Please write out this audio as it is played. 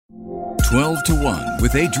12 to 1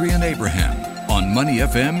 with Adrian Abraham on Money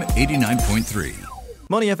FM 89.3.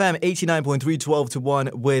 Money FM 89.3, 12 to 1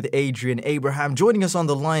 with Adrian Abraham. Joining us on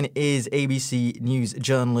the line is ABC News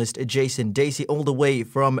journalist Jason Dacey, all the way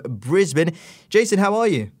from Brisbane. Jason, how are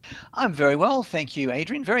you? I'm very well, thank you,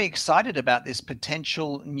 Adrian. Very excited about this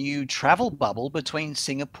potential new travel bubble between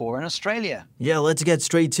Singapore and Australia. Yeah, let's get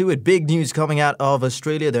straight to it. Big news coming out of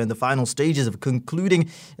Australia. They're in the final stages of concluding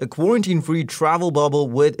a quarantine-free travel bubble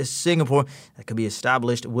with Singapore that could be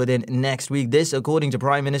established within next week. This, according to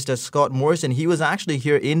Prime Minister Scott Morrison. He was actually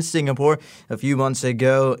here in Singapore a few months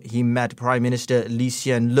ago. He met Prime Minister Lee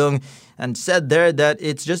Hsien Loong and said there that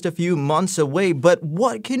it's just a few months away. But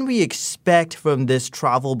what can we expect from this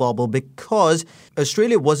travel bubble? Because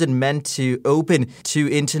Australia wasn't meant to open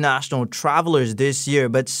to international travelers this year,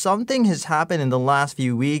 but something has happened in the last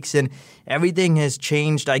few weeks and everything has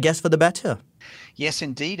changed, I guess, for the better. Yes,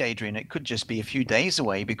 indeed, Adrian. It could just be a few days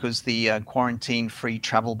away because the quarantine-free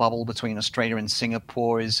travel bubble between Australia and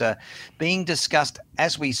Singapore is being discussed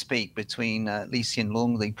as we speak between Lee Hsien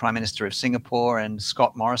Loong, the Prime Minister of Singapore, and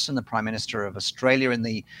Scott Morrison, the Prime Minister of Australia, in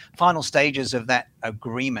the final stages of that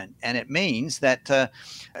agreement. And it means that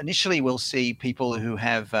initially we'll see people who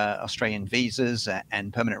have Australian visas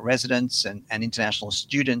and permanent residents and international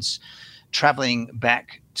students traveling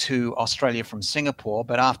back to Australia from Singapore.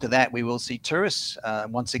 But after that, we will see tourists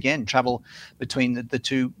once again travel between the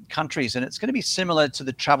two countries. And it's going to be similar to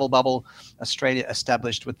the travel bubble Australia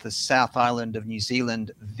established with the South Island of New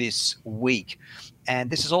Zealand this week. And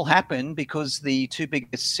this has all happened because the two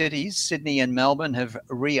biggest cities, Sydney and Melbourne, have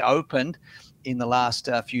reopened in the last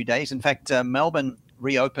few days. In fact, Melbourne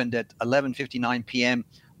reopened at 11:59 p.m.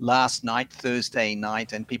 last night, Thursday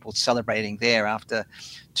night, and people celebrating there after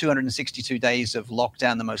 262 days of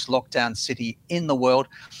lockdown, the most lockdown city in the world.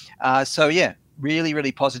 So, yeah, really,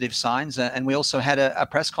 really positive signs. And we also had a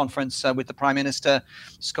press conference with the Prime Minister,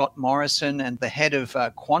 Scott Morrison, and the head of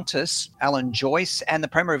Qantas, Alan Joyce, and the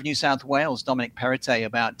Premier of New South Wales, Dominic Perrottet,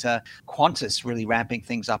 about Qantas really ramping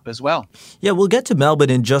things up as well. Yeah, we'll get to Melbourne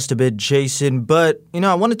in just a bit, Jason. But,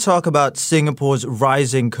 I want to talk about Singapore's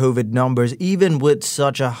rising COVID numbers, even with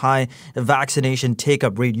such a high vaccination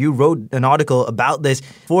take-up rate. You wrote an article about this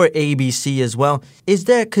for ABC as well. Is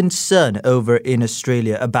there concern over in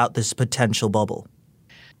Australia about this potential bubble?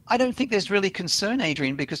 I don't think there's really concern,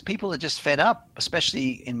 Adrian, because people are just fed up,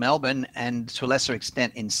 especially in Melbourne and to a lesser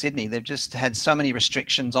extent in Sydney. They've just had so many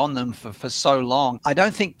restrictions on them for so long. I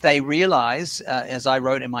don't think they realise, as I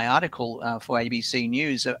wrote in my article for ABC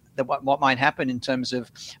News, that what might happen in terms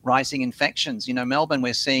of rising infections. Melbourne,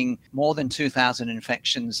 we're seeing more than 2,000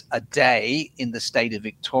 infections a day in the state of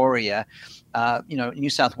Victoria. New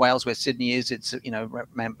South Wales, where Sydney is, it's,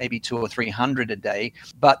 maybe 200 or 300 a day.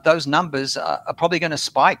 But those numbers are probably going to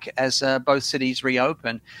spike as both cities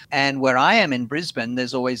reopen. And where I am in Brisbane,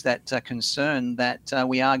 there's always that concern that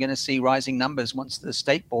we are going to see rising numbers once the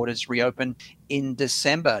state borders reopen in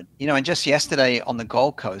December. And just yesterday on the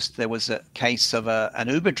Gold Coast, there was a case of an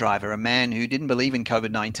Uber driver, a man who didn't believe in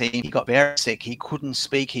COVID-19. He got very sick. He couldn't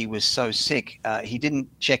speak. He was so sick. He didn't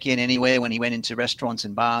check in anywhere when he went into restaurants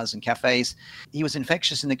and bars and cafes. He was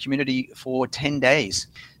infectious in the community for 10 days.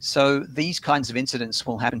 So these kinds of incidents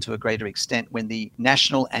will happen to a greater extent when the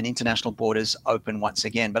national and international borders open once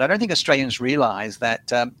again. But I don't think Australians realise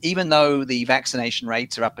that even though the vaccination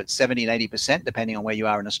rates are up at 70 and 80%, depending on where you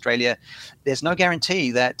are in Australia, there's no guarantee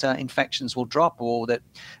that infections will drop or that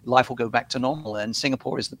life will go back to normal. And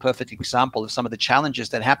Singapore is the perfect example of some of the challenges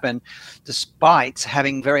that happen despite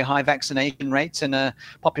having very high vaccination rates and a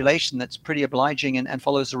population that's pretty obliging and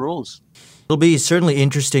follows the rules. It'll be certainly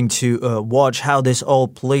interesting to watch how this all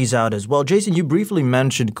plays out as well. Jason, you briefly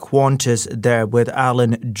mentioned Qantas there with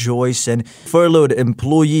Alan Joyce and furloughed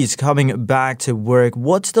employees coming back to work.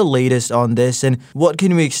 What's the latest on this and what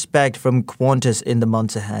can we expect from Qantas in the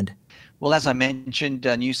months ahead? Well, as I mentioned,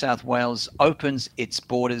 New South Wales opens its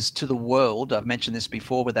borders to the world. I've mentioned this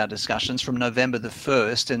before with our discussions from November the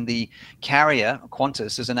 1st, and the carrier,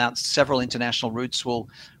 Qantas, has announced several international routes will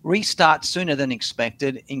restart sooner than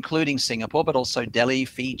expected, including Singapore, but also Delhi,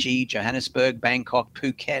 Fiji, Johannesburg, Bangkok,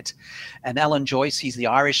 Phuket. And Alan Joyce, he's the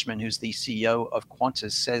Irishman who's the CEO of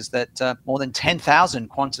Qantas, says that more than 10,000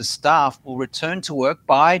 Qantas staff will return to work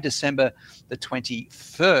by December the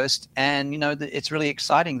 21st. And, it's really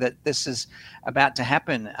exciting that this is about to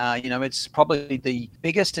happen. It's probably the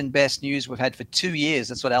biggest and best news we've had for 2 years.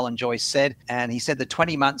 That's what Alan Joyce said. And he said the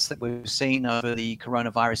 20 months that we've seen over the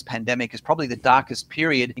coronavirus pandemic is probably the darkest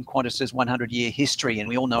period in Qantas's 100-year history. And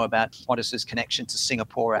we all know about Qantas's connection to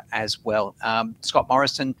Singapore as well. Scott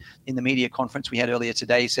Morrison, in the media conference we had earlier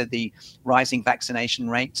today, said the rising vaccination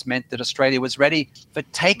rates meant that Australia was ready for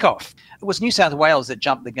takeoff. It was New South Wales that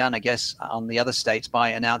jumped the gun, I guess, on the other states by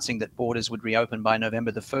announcing that borders would reopen by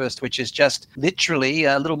November the 1st, which is just literally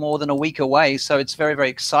a little more than a week away. So it's very, very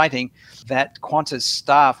exciting that Qantas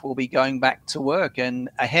staff will be going back to work and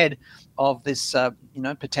ahead of this,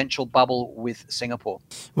 potential bubble with Singapore.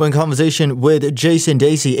 We're in conversation with Jason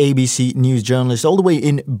Dacey, ABC News journalist, all the way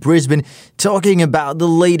in Brisbane, talking about the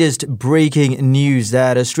latest breaking news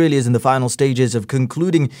that Australia is in the final stages of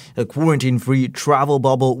concluding a quarantine-free travel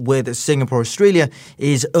bubble with Singapore. Australia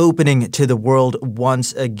is opening to the world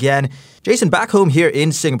once again. Jason, back home here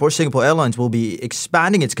in Singapore, Singapore Airlines will be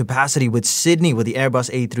expanding its capacity with Sydney with the Airbus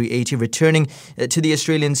A380 returning to the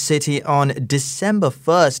Australian city on December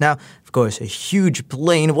 1st. Now, of course, a huge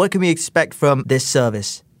plane. What can we expect from this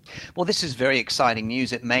service? Well, this is very exciting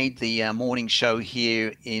news. It made the morning show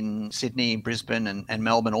here in Sydney, Brisbane and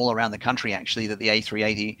Melbourne, all around the country, actually, that the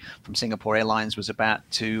A380 from Singapore Airlines was about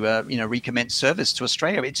to, recommence service to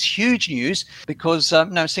Australia. It's huge news because,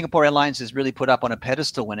 Singapore Airlines is really put up on a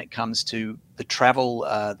pedestal when it comes to the travel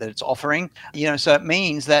that it's offering. So it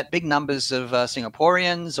means that big numbers of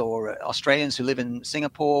Singaporeans or Australians who live in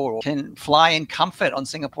Singapore can fly in comfort on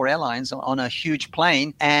Singapore Airlines on a huge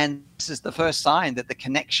plane. And this is the first sign that the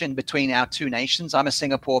connection between our two nations. I'm a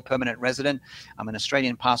Singapore permanent resident. I'm an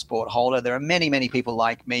Australian passport holder. There are many, many people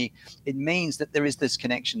like me. It means that there is this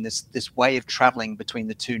connection, this way of traveling between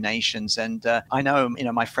the two nations. And I know,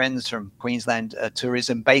 my friends from Queensland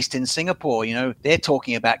Tourism based in Singapore, they're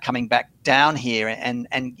talking about coming back down here and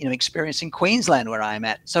experiencing Queensland where I'm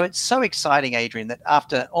at. So it's so exciting, Adrian, that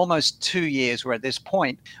after almost 2 years, we're at this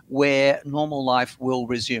point where normal life will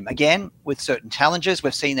resume. Again, with certain challenges.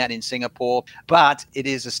 We've seen that in Singapore, but it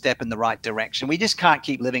is a step in the right direction. We just can't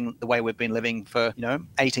keep living the way we've been living for,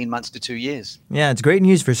 18 months to 2 years. Yeah, it's great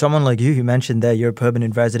news for someone like you. You mentioned that you're a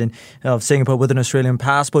permanent resident of Singapore with an Australian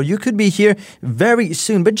passport. You could be here very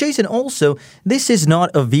soon. But Jason, also, this is not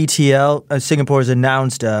a VTL. Singapore has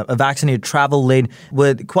announced a vaccinated travel lane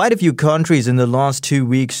with quite a few countries in the last 2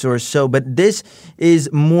 weeks or so. But this is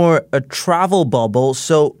more a travel bubble.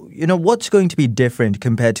 So, what's going to be different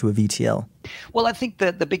compared to a VTL? Well, I think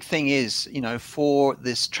that the big thing is, for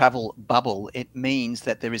this travel bubble, it means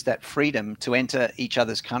that there is that freedom to enter each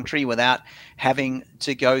other's country without having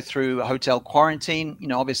to go through a hotel quarantine.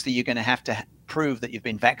 Obviously, you're going to have to prove that you've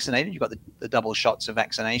been vaccinated. You've got the double shots of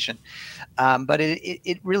vaccination. But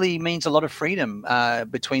it really means a lot of freedom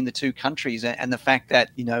between the two countries, and the fact that,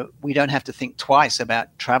 we don't have to think twice about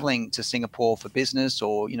traveling to Singapore for business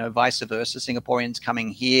or, vice versa. Singaporeans coming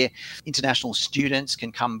here, international students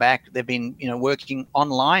can come back. They've been, working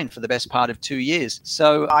online for the best part of 2 years.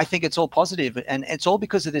 So I think it's all positive, and it's all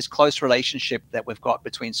because of this close relationship that we've got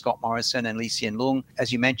between Scott Morrison and Lee Hsien Loong.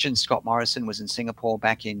 As you mentioned, Scott Morrison was in Singapore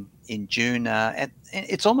back in June. And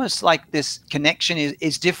it's almost like this connection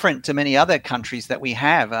is different to many other countries that we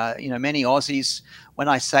have. Many Aussies, when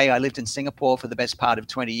I say I lived in Singapore for the best part of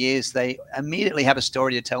 20 years, they immediately have a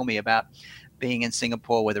story to tell me about being in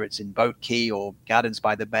Singapore, whether it's in Boat Quay or Gardens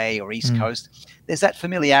by the Bay or East Coast. There's that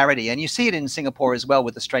familiarity. And you see it in Singapore as well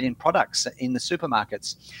with Australian products in the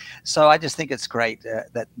supermarkets. So I just think it's great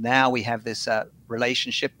that now we have this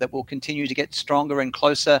relationship that will continue to get stronger and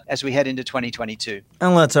closer as we head into 2022.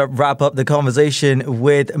 And let's wrap up the conversation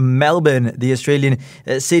with Melbourne. The Australian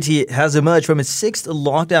city has emerged from its sixth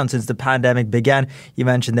lockdown since the pandemic began. You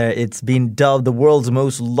mentioned there it's been dubbed the world's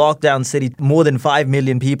most locked down city. More than 5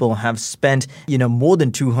 million people have spent, more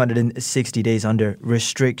than 260 days under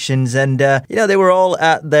restrictions. And, they were all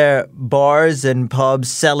at their bars and pubs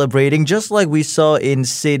celebrating, just like we saw in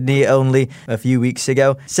Sydney only a few weeks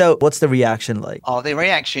ago. So what's the reaction like? Oh, the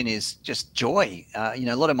reaction is just joy.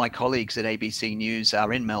 A lot of my colleagues at ABC News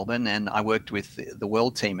are in Melbourne, and I worked with the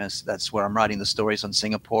World Team. That's where I'm writing the stories on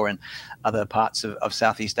Singapore and other parts of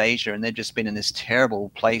Southeast Asia. And they've just been in this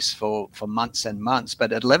terrible place for months and months.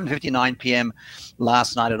 But at 11:59 p.m.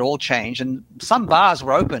 last night, it all changed. And some bars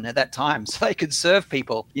were open at that time, so they could serve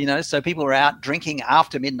people, so people were out drinking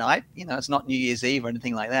after midnight. It's not New Year's Eve or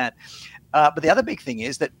anything like that. But the other big thing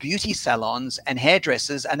is that beauty salons and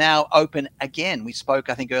hairdressers are now open again. We spoke,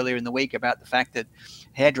 I think, earlier in the week about the fact that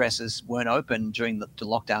hairdressers weren't open during the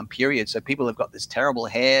lockdown period. So people have got this terrible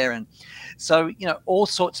hair. And so, all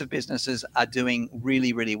sorts of businesses are doing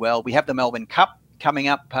really, really well. We have the Melbourne Cup coming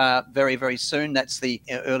up very, very soon. That's the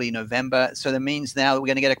early November. So that means now that we're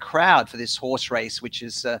going to get a crowd for this horse race, which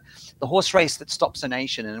is the horse race that stops a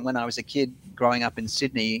nation. And when I was a kid growing up in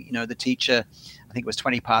Sydney, the teacher, I think it was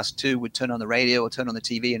 2:20, would turn on the radio or turn on the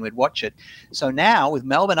TV and we'd watch it. So now with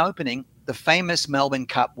Melbourne opening, the famous Melbourne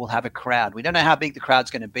Cup will have a crowd. We don't know how big the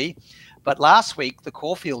crowd's going to be, but last week, the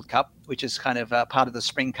Caulfield Cup, which is kind of part of the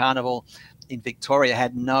Spring Carnival in Victoria,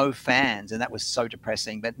 had no fans, and that was so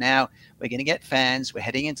depressing. But now we're going to get fans. We're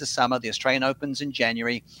heading into summer. The Australian Open's in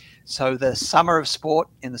January. So the summer of sport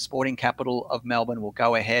in the sporting capital of Melbourne will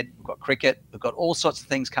go ahead. We've got cricket. We've got all sorts of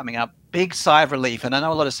things coming up. Big sigh of relief. And I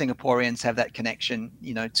know a lot of Singaporeans have that connection,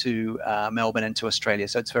 to Melbourne and to Australia.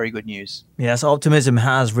 So it's very good news. Yes, optimism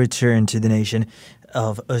has returned to the nation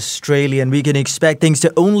of Australia, and we can expect things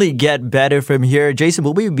to only get better from here. Jason,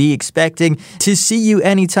 will we be expecting to see you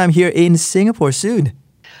anytime here in Singapore soon?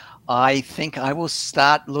 I think I will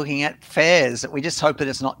start looking at fares. We just hope that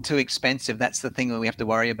it's not too expensive. That's the thing that we have to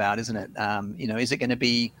worry about, isn't it? Is it going to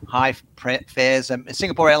be high fares?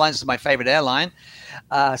 Singapore Airlines is my favorite airline.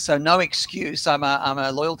 So no excuse. I'm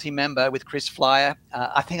a loyalty member with Chris Flyer.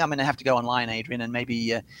 I think I'm going to have to go online, Adrian, and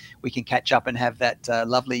maybe we can catch up and have that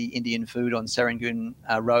lovely Indian food on Serangoon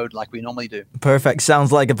Road like we normally do. Perfect.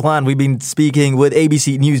 Sounds like a plan. We've been speaking with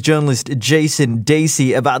ABC News journalist Jason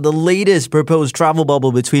Dacey about the latest proposed travel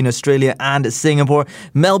bubble between Australia and Singapore.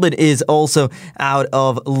 Melbourne is also out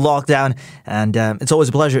of lockdown, and it's always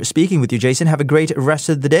a pleasure speaking with you, Jason. Have a great rest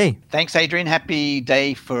of the day. Thanks, Adrian. Happy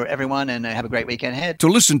day for everyone, and have a great weekend ahead. To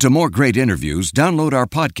listen to more great interviews, download our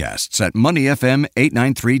podcasts at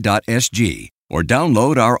moneyfm893.sg or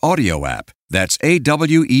download our audio app. That's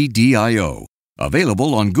AWEDIO.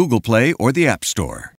 Available on Google Play or the App Store.